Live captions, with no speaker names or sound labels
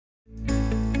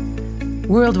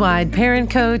Worldwide parent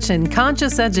coach and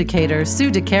conscious educator Sue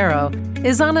DeCaro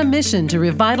is on a mission to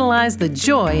revitalize the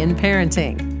joy in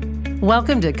parenting.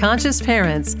 Welcome to Conscious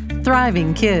Parents,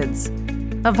 Thriving Kids,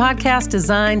 a podcast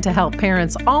designed to help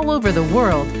parents all over the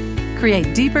world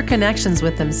create deeper connections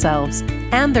with themselves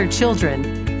and their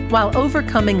children while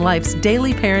overcoming life's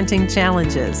daily parenting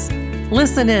challenges.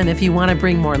 Listen in if you want to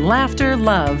bring more laughter,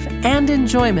 love, and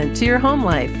enjoyment to your home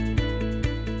life.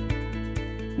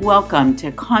 Welcome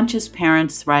to Conscious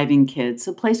Parents, Thriving Kids,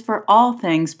 a place for all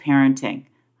things parenting.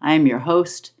 I am your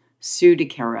host, Sue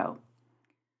DeCaro.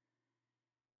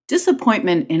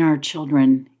 Disappointment in our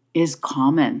children is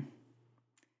common.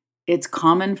 It's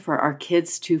common for our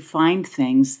kids to find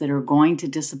things that are going to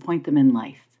disappoint them in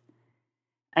life.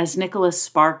 As Nicholas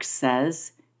Sparks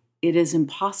says, it is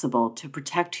impossible to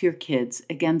protect your kids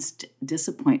against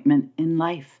disappointment in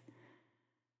life.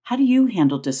 How do you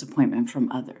handle disappointment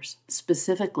from others,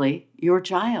 specifically your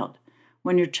child?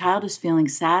 When your child is feeling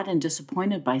sad and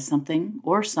disappointed by something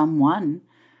or someone,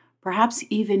 perhaps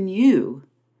even you,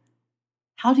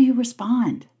 how do you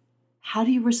respond? How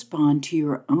do you respond to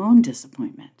your own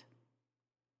disappointment?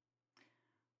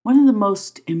 One of the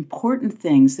most important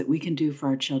things that we can do for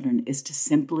our children is to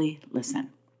simply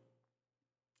listen.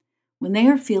 When they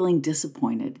are feeling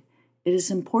disappointed, it is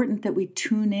important that we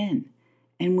tune in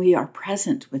and we are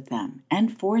present with them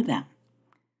and for them.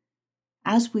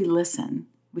 As we listen,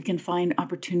 we can find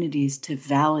opportunities to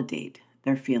validate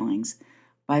their feelings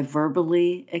by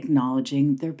verbally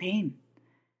acknowledging their pain.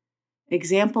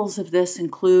 Examples of this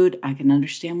include, "I can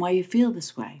understand why you feel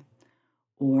this way,"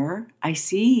 or "I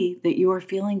see that you are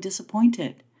feeling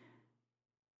disappointed,"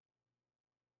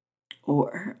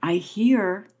 or "I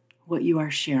hear what you are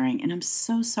sharing, and I'm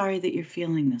so sorry that you're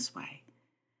feeling this way."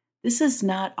 This is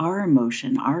not our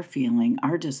emotion, our feeling,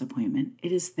 our disappointment.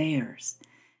 It is theirs.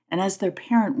 And as their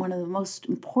parent, one of the most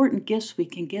important gifts we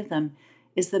can give them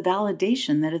is the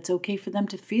validation that it's okay for them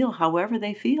to feel however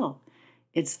they feel.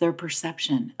 It's their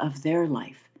perception of their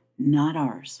life, not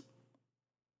ours.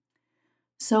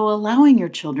 So allowing your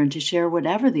children to share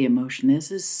whatever the emotion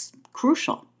is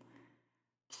crucial.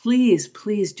 Please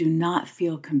do not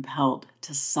feel compelled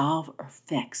to solve or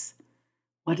fix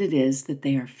what it is that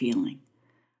they are feeling.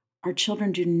 Our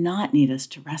children do not need us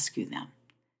to rescue them.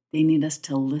 They need us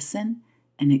to listen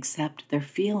and accept their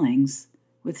feelings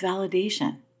with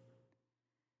validation.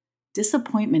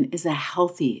 Disappointment is a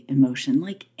healthy emotion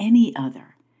like any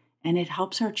other, and it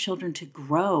helps our children to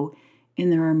grow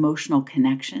in their emotional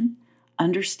connection,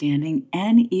 understanding,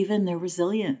 and even their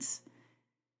resilience.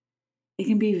 It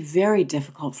can be very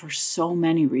difficult for so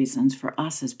many reasons for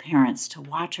us as parents to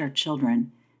watch our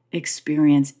children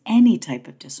experience any type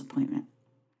of disappointment.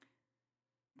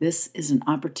 This is an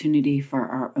opportunity for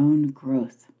our own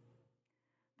growth.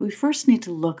 We first need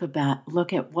to look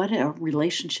at what a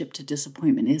relationship to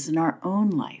disappointment is in our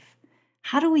own life.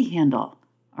 How do we handle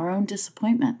our own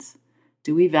disappointments?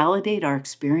 Do we validate our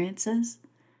experiences?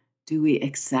 Do we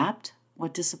accept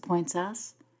what disappoints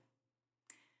us?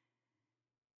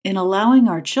 In allowing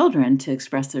our children to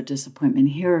express their disappointment,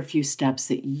 here are a few steps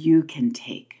that you can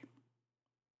take.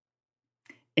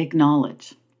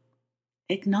 Acknowledge.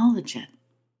 Acknowledge it.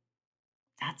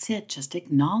 That's it, just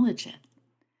acknowledge it.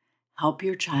 Help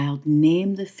your child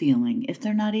name the feeling if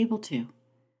they're not able to.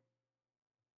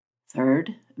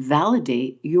 Third,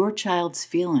 validate your child's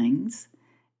feelings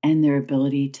and their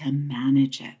ability to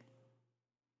manage it.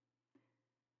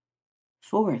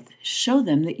 Fourth, show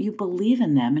them that you believe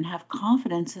in them and have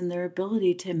confidence in their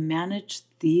ability to manage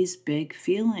these big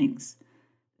feelings.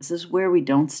 This is where we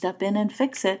don't step in and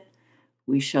fix it.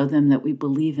 We show them that we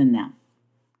believe in them.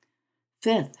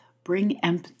 Fifth, bring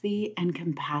empathy and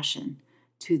compassion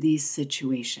to these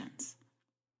situations.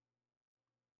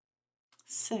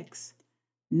 6,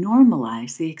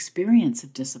 normalize the experience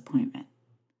of disappointment.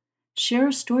 Share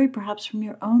a story perhaps from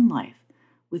your own life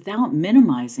without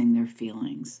minimizing their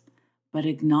feelings, but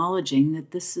acknowledging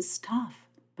that this is tough,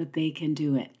 but they can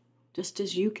do it, just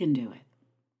as you can do it.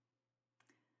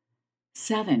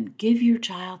 7, give your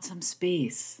child some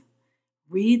space.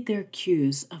 Read their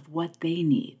cues of what they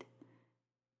need.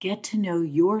 Get to know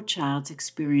your child's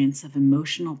experience of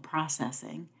emotional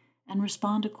processing and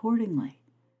respond accordingly.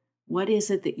 What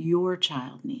is it that your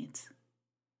child needs?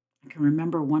 I can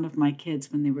remember one of my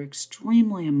kids, when they were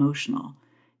extremely emotional,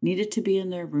 needed to be in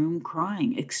their room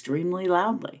crying extremely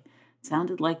loudly. It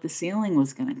sounded like the ceiling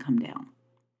was going to come down.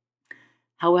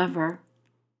 However,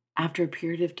 after a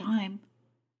period of time,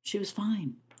 she was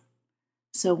fine.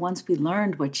 So once we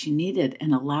learned what she needed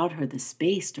and allowed her the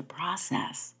space to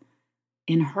process,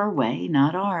 in her way,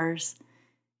 not ours,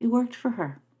 it worked for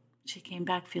her. She came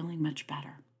back feeling much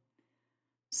better.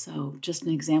 So just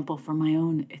an example from my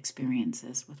own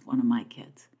experiences with one of my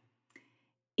kids.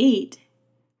 8,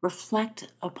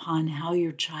 reflect upon how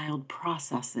your child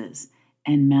processes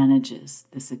and manages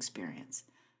this experience.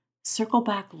 Circle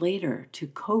back later to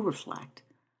co-reflect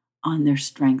on their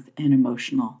strength and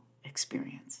emotional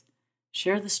experience.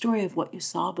 Share the story of what you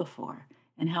saw before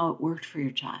and how it worked for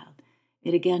your child.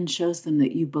 It again shows them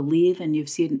that you believe and you've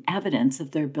seen evidence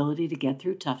of their ability to get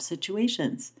through tough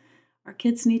situations. Our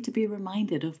kids need to be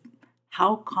reminded of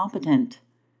how competent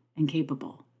and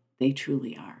capable they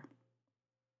truly are.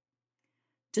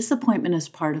 Disappointment is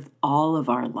part of all of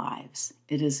our lives.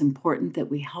 It is important that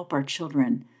we help our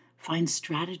children find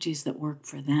strategies that work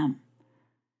for them.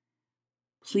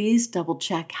 Please double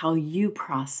check how you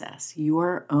process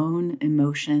your own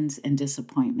emotions and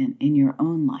disappointment in your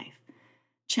own life.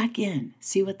 Check in,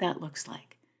 see what that looks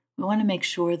like. We want to make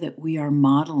sure that we are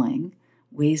modeling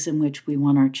ways in which we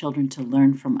want our children to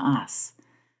learn from us.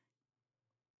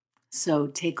 So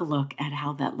take a look at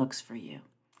how that looks for you.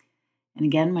 And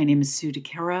again, my name is Sue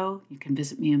DeCaro. You can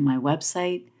visit me on my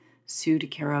website,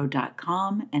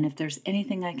 suedecaro.com. And if there's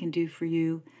anything I can do for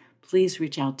you, please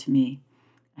reach out to me.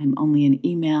 I'm only an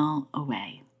email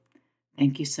away.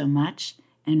 Thank you so much.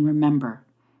 And remember,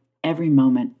 every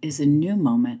moment is a new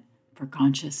moment for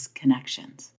conscious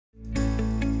connections.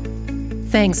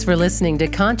 Thanks for listening to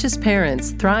Conscious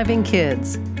Parents, Thriving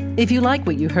Kids. If you like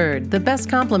what you heard, the best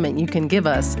compliment you can give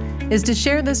us is to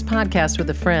share this podcast with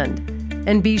a friend.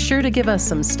 And be sure to give us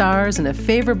some stars and a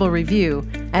favorable review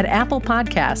at Apple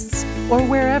Podcasts or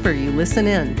wherever you listen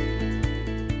in.